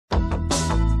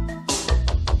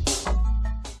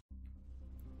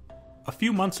A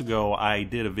few months ago, I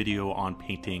did a video on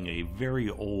painting a very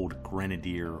old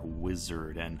Grenadier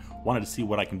wizard and wanted to see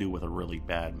what I can do with a really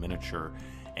bad miniature.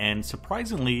 And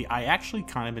surprisingly, I actually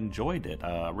kind of enjoyed it.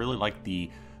 I really liked the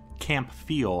camp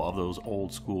feel of those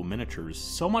old school miniatures,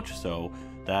 so much so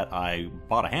that I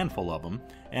bought a handful of them,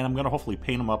 and I'm going to hopefully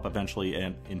paint them up eventually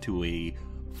into a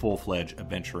full-fledged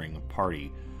adventuring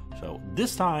party. So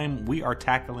this time we are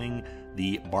tackling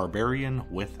the Barbarian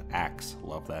with Axe.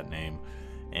 Love that name.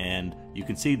 And you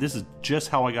can see this is just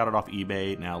how I got it off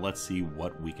eBay. Now let's see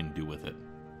what we can do with it.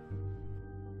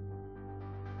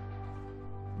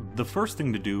 The first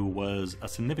thing to do was a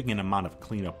significant amount of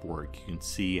cleanup work. You can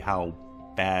see how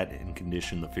bad in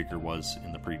condition the figure was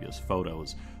in the previous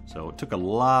photos. So it took a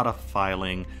lot of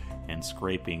filing and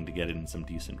scraping to get it in some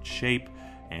decent shape,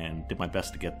 and did my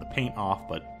best to get the paint off,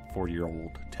 but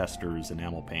 40-year-old testers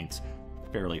enamel paint's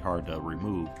fairly hard to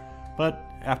remove. But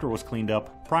after it was cleaned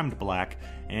up, primed black,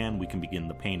 and we can begin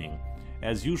the painting.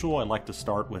 As usual, I like to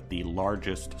start with the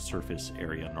largest surface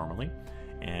area normally,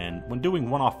 and when doing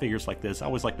one-off figures like this, I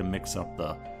always like to mix up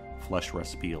the flesh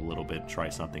recipe a little bit, try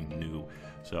something new.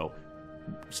 So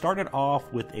started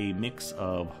off with a mix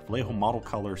of Vallejo Model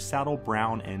Color Saddle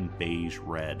Brown and Beige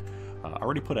Red. I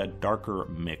already put a darker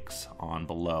mix on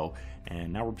below,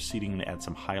 and now we're proceeding to add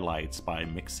some highlights by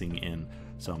mixing in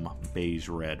some Beige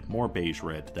Red, more Beige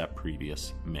Red to that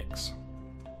previous mix.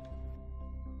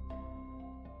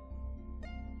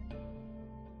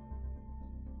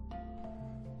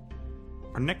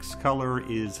 Our next color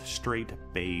is straight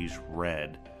Beige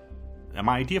Red. Now,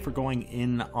 my idea for going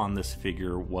in on this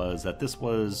figure was that this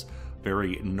was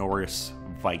very Norse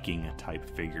Viking type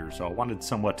figure, so I wanted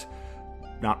somewhat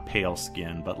not pale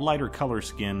skin, but lighter color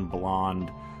skin,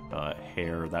 blonde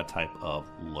hair, that type of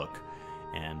look.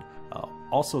 And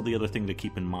also the other thing to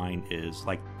keep in mind is,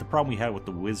 like the problem we had with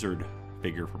the wizard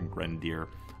figure from Grenadier,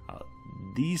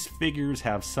 these figures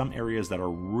have some areas that are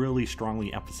really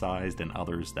strongly emphasized and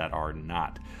others that are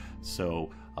not. So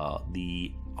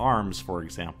the arms, for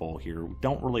example, here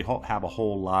don't really have a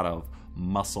whole lot of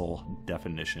muscle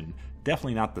definition.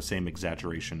 Definitely not the same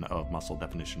exaggeration of muscle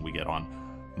definition we get on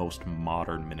most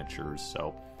modern miniatures.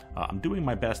 So I'm doing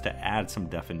my best to add some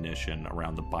definition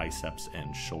around the biceps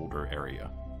and shoulder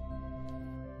area.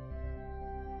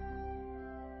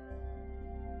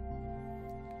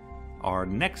 Our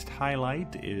next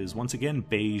highlight is once again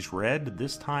Beige Red,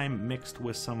 this time mixed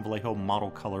with some Vallejo Model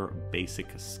Color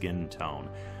Basic Skintone.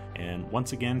 And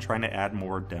once again trying to add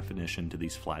more definition to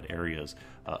these flat areas,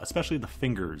 especially the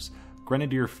fingers.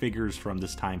 Grenadier figures from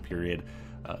this time period,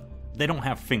 they don't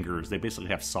have fingers, they basically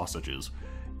have sausages,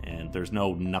 and there's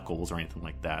no knuckles or anything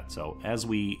like that. So as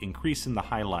we increase in the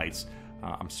highlights,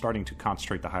 I'm starting to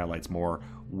concentrate the highlights more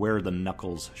where the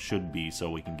knuckles should be, so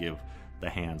we can give the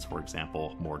hands, for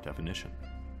example, more definition.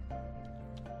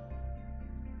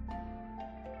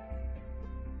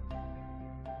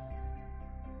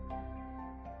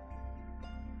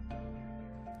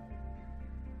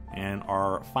 And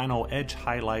our final edge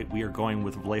highlight, we are going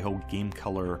with Vallejo Game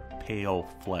Color Pale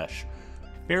Flesh.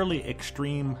 Fairly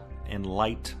extreme and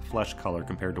light flesh color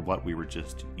compared to what we were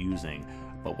just using.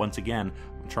 But once again,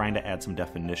 I'm trying to add some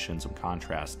definition, some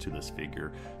contrast to this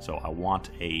figure. So I want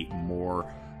a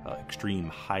more extreme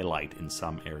highlight in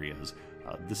some areas.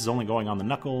 This is only going on the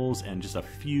knuckles and just a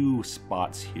few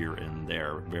spots here and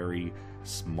there, very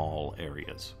small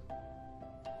areas.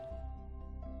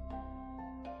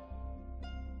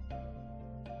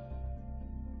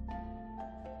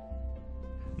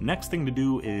 Next thing to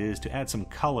do is to add some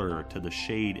color to the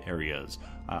shade areas.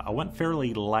 I went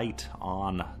fairly light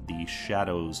on the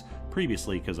shadows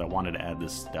previously because I wanted to add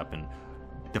this step and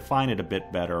define it a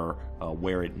bit better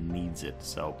where it needs it.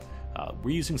 So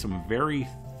we're using some very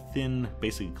thin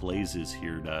basic glazes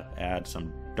here to add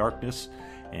some darkness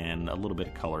and a little bit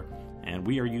of color. And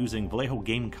we are using Vallejo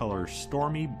Game Color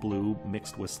Stormy Blue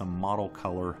mixed with some Model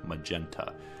Color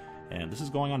Magenta. And this is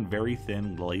going on very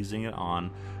thin, glazing it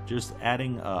on, just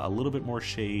adding a little bit more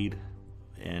shade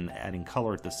and adding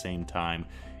color at the same time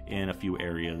in a few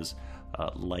areas,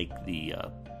 like the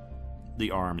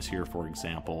arms here, for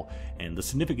example. And the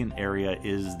significant area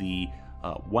is the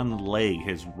one leg,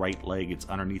 his right leg. It's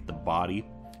underneath the body,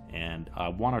 and I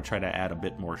want to try to add a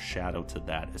bit more shadow to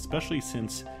that, especially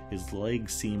since his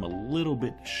legs seem a little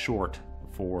bit short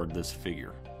for this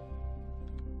figure.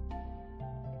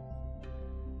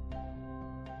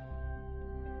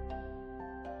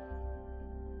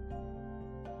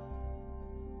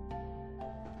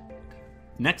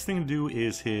 Next thing to do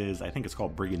is his, I think it's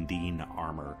called Brigandine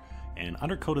armor. and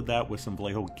undercoated that with some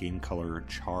Vallejo Game Color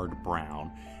Charred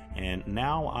Brown. And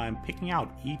now I'm picking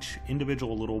out each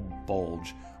individual little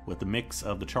bulge with a mix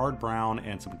of the Charred Brown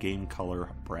and some Game Color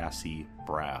Brassy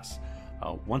Brass.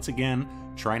 Once again,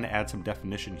 trying to add some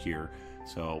definition here,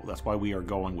 so that's why we are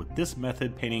going with this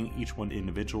method, painting each one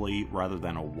individually rather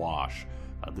than a wash.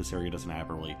 This area doesn't have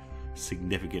really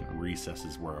significant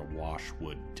recesses where a wash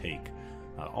would take.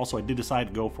 Also, I did decide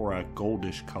to go for a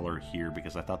goldish color here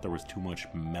because I thought there was too much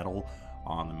metal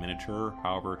on the miniature.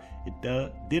 However, it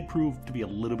did prove to be a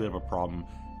little bit of a problem,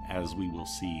 as we will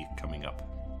see coming up.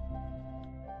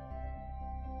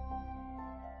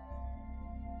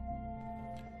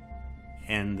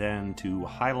 And then to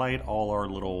highlight all our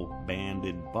little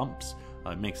banded bumps,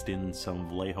 I mixed in some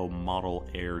Vallejo Model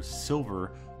Air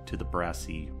Silver to the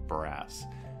Brassy Brass.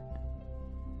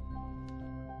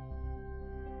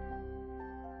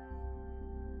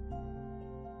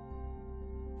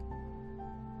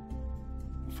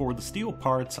 For the steel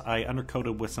parts, I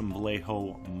undercoated with some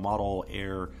Vallejo Model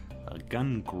Air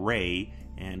Gun Grey,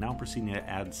 and now proceeding to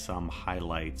add some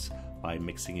highlights by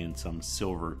mixing in some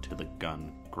silver to the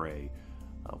Gun Grey.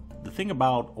 The thing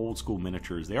about old school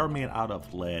miniatures, they are made out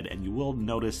of lead, and you will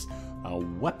notice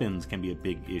weapons can be a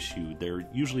big issue. They're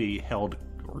usually held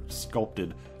or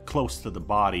sculpted close to the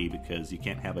body because you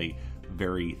can't have a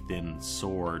very thin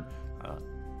sword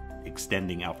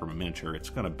extending out from a miniature. It's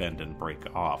going to bend and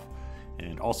break off.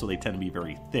 And also they tend to be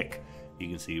very thick. You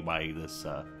can see by this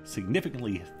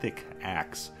significantly thick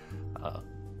axe.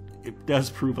 It does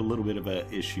prove a little bit of an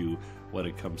issue when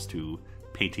it comes to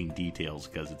painting details,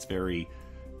 because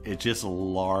it's just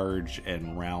large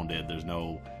and rounded. There's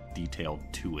no detail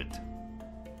to it.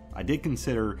 I did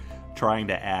consider trying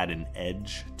to add an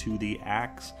edge to the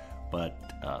axe,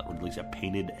 but or at least a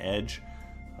painted edge,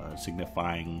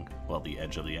 signifying, well, the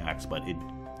edge of the axe, but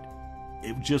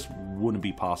it just wouldn't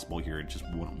be possible here. It just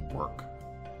wouldn't work.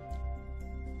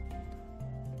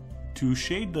 To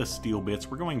shade the steel bits,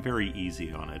 we're going very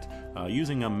easy on it,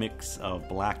 using a mix of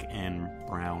black and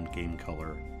brown game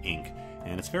color ink.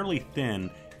 And it's fairly thin,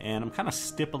 and I'm kind of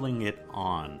stippling it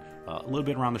on, a little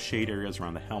bit around the shade areas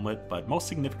around the helmet, but most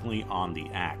significantly on the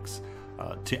axe,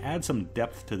 to add some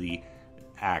depth to the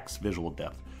axe, visual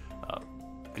depth.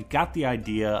 I got the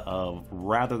idea of,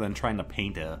 rather than trying to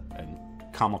paint a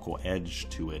comical edge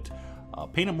to it,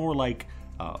 paint it more like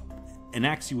an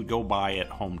axe you would go buy at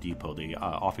Home Depot. They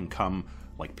often come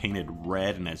like painted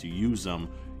red, and as you use them,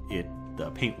 the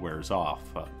paint wears off.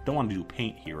 Don't want to do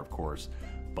paint here, of course,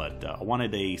 but I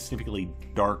wanted a significantly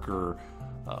darker,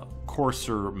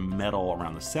 coarser metal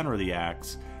around the center of the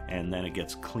axe, and then it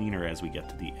gets cleaner as we get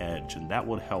to the edge, and that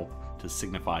would help to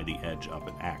signify the edge of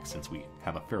an axe, since we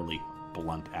have a fairly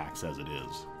blunt axe as it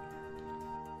is.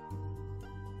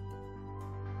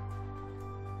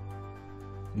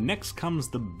 Next comes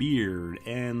the beard,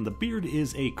 and the beard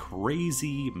is a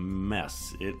crazy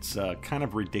mess. It's kind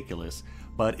of ridiculous,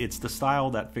 but it's the style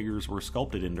that figures were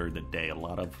sculpted in during the day. A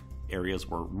lot of areas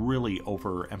were really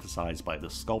overemphasized by the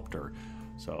sculptor,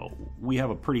 so we have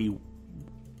a pretty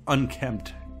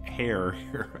unkempt hair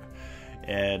here.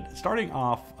 And starting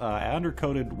off, I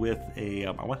undercoated with a,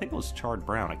 I think it was charred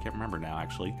brown, I can't remember now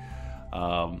actually,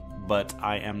 but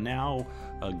I am now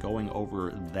going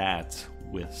over that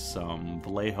with some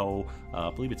Vallejo, I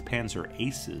believe it's Panzer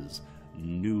Ace's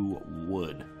New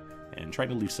Wood, and trying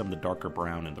to leave some of the darker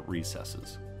brown in the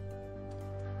recesses.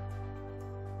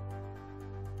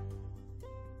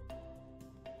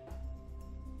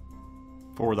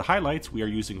 For the highlights, we are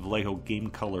using Vallejo Game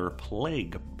Color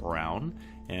Plague Brown,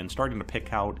 and starting to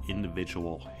pick out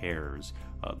individual hairs.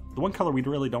 The one color we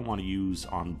really don't want to use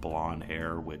on blonde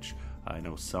hair, which I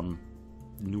know some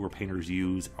newer painters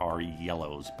use, are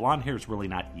yellows. Blonde hair is really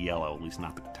not yellow, at least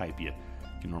not the type you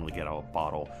can normally get out of a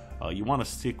bottle. You want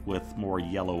to stick with more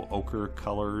yellow ochre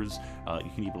colors.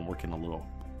 You can even work in a little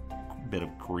bit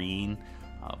of green,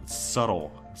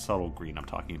 subtle green I'm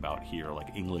talking about here,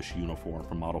 like English uniform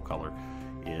for model color.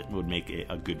 It would make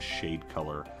a good shade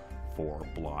color for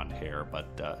blonde hair,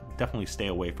 but definitely stay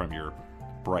away from your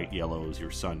bright yellows, your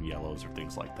sun yellows, or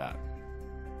things like that.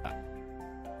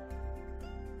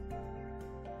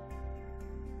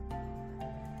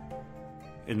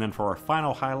 And then for our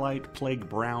final highlight, Plague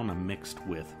Brown mixed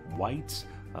with whites.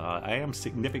 I am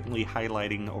significantly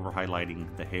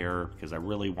over-highlighting the hair because I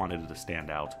really wanted it to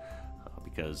stand out,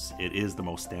 because it is the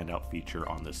most standout feature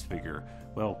on this figure.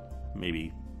 Well,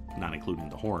 maybe not including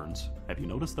the horns. Have you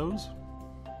noticed those?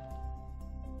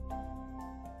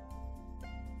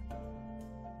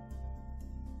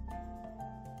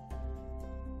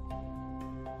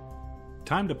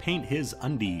 time to paint his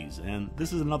undies, and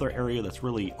this is another area that's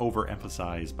really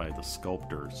overemphasized by the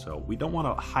sculptor, so we don't want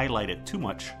to highlight it too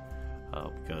much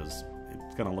because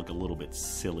it's going to look a little bit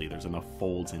silly. There's enough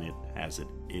folds in it as it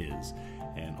is.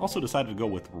 And also decided to go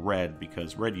with red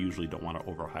because red you usually don't want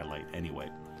to over highlight anyway.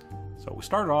 So we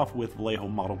started off with Vallejo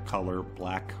Model Color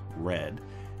Black REd,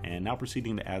 and now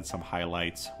proceeding to add some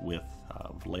highlights with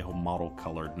Vallejo Model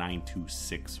Color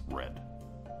 926 Red.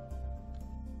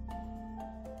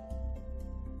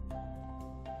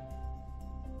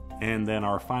 And then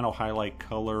our final highlight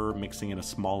color, mixing in a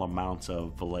small amount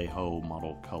of Vallejo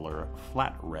Model Color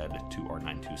Flat Red to our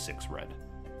 926 Red.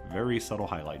 Very subtle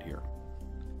highlight here.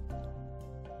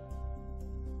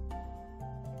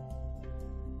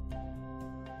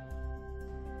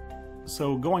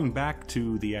 So going back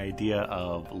to the idea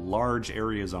of large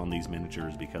areas on these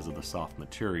miniatures because of the soft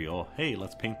material, hey,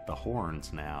 let's paint the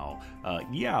horns now.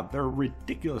 Yeah, they're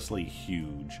ridiculously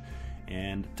huge.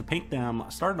 And to paint them, I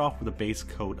started off with a base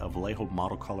coat of Vallejo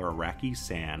Model Color Iraqi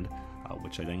Sand,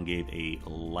 which I then gave a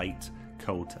light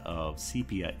coat of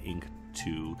sepia ink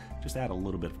to just add a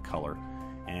little bit of color.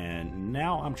 And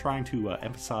now I'm trying to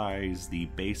emphasize the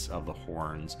base of the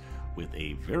horns with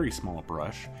a very small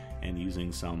brush and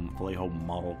using some Vallejo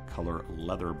Model Color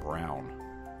Leather Brown.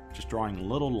 Just drawing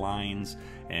little lines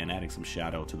and adding some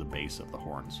shadow to the base of the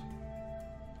horns.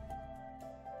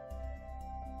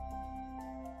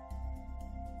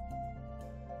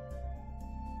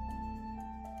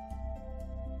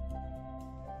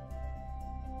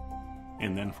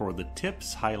 And then for the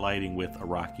tips, highlighting with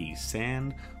Iraqi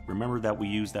Sand. Remember that we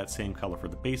used that same color for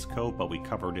the base coat, but we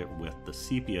covered it with the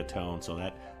sepia tone, so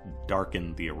that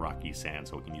darkened the Iraqi Sand,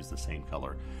 so we can use the same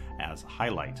color as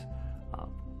highlight.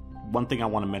 One thing I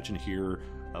want to mention here,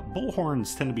 bull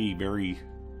horns tend to be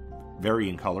very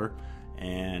in color,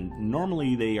 and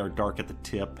normally they are dark at the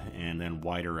tip and then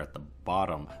whiter at the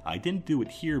bottom. I didn't do it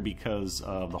here because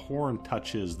the horn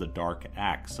touches the dark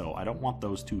axe, so I don't want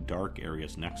those two dark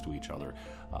areas next to each other.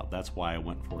 That's why I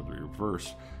went for the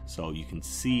reverse, so you can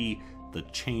see the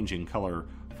change in color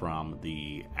from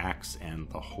the axe and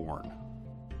the horn.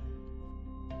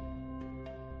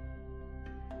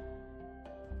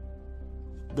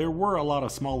 There were a lot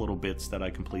of small little bits that I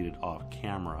completed off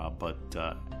camera, but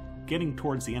getting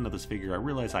towards the end of this figure, I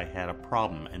realized I had a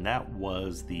problem, and that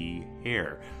was the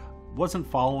hair. Wasn't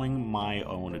following my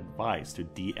own advice to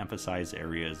de-emphasize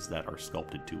areas that are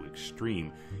sculpted to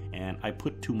extreme, and I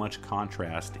put too much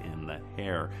contrast in the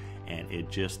hair, and it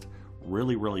just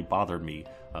really bothered me.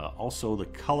 Also, the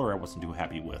color I wasn't too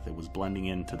happy with. It was blending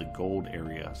into the gold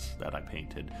areas that I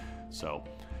painted, so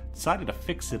decided to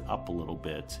fix it up a little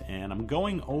bit, and I'm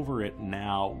going over it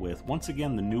now with, once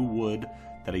again, the new wood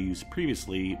that I used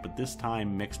previously, but this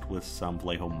time mixed with some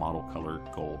Vallejo Model Color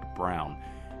Gold Brown.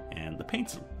 And the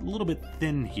paint's a little bit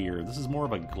thin here. This is more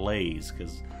of a glaze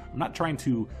because I'm not trying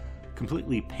to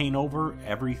completely paint over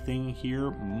everything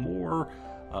here, more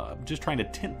just trying to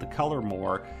tint the color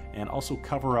more and also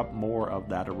cover up more of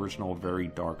that original very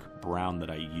dark brown that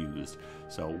I used,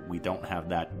 so we don't have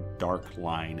that dark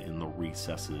line in the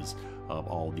recesses of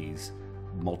all these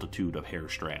multitude of hair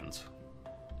strands.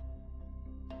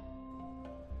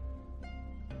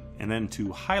 And then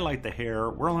to highlight the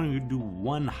hair, we're only going to do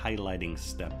one highlighting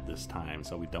step this time,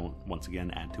 so we don't, once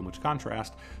again, add too much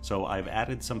contrast. So I've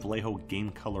added some Vallejo Game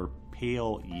Color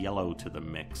Pale Yellow to the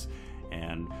mix,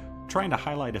 and trying to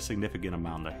highlight a significant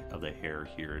amount of the hair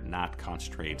here, not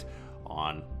concentrate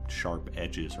on sharp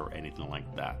edges or anything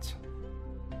like that.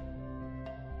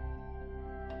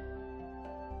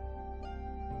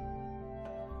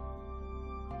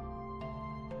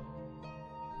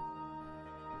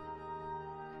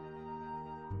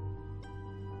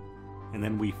 And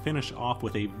then we finish off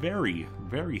with a very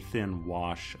thin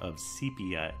wash of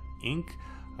sepia ink.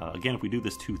 Again, if we do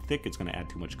this too thick, it's going to add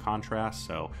too much contrast,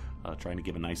 so trying to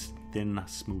give a nice thin,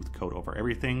 smooth coat over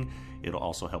everything. It'll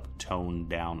also help tone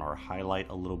down our highlight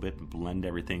a little bit and blend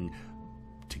everything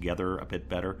together a bit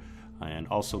better. And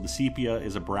also the sepia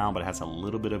is a brown, but it has a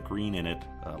little bit of green in it.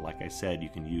 Like I said, you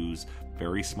can use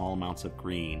very small amounts of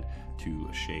green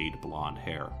to shade blonde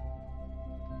hair.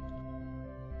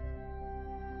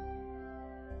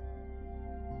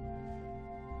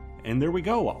 And there we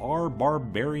go, our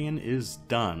Barbarian is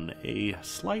done. A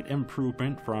slight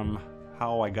improvement from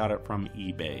how I got it from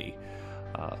eBay.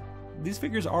 These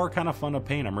figures are kind of fun to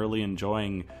paint. I'm really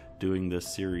enjoying doing this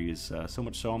series, so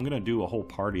much so I'm going to do a whole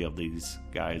party of these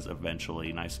guys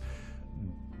eventually. Nice,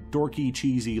 dorky,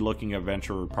 cheesy looking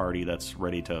adventure party that's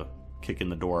ready to kick in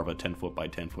the door of a 10-foot by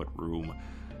 10-foot room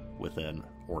with an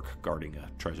orc guarding a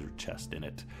treasure chest in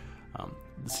it.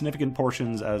 Significant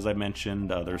portions, as I mentioned,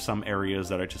 there's some areas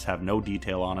that I just have no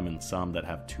detail on them and some that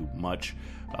have too much.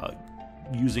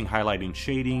 Using highlighting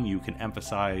shading, you can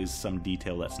emphasize some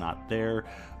detail that's not there,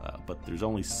 but there's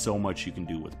only so much you can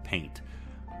do with paint.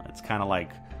 It's kind of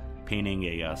like painting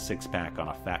a six-pack on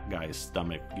a fat guy's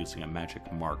stomach using a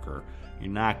magic marker.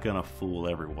 You're not gonna fool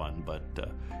everyone, but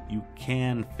you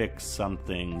can fix some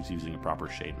things using a proper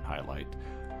shade and highlight.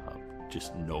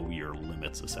 Just know your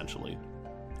limits, essentially.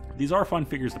 These are fun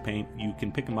figures to paint. You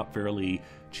can pick them up fairly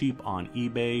cheap on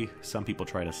eBay. Some people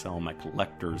try to sell them at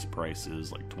collector's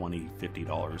prices, like $20,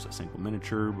 $50 a single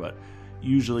miniature, but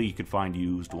usually you could find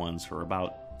used ones for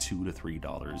about $2 to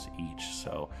 $3 each.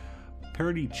 So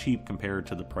pretty cheap compared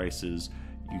to the prices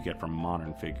you get from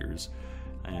modern figures.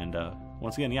 And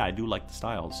once again, yeah, I do like the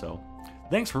style. So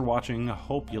thanks for watching.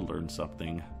 Hope you learned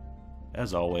something.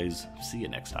 As always, see you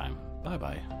next time.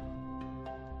 Bye-bye.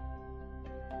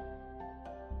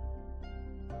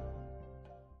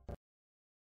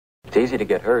 It's easy to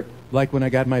get hurt. Like when I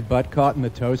got my butt caught in the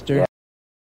toaster? Yeah.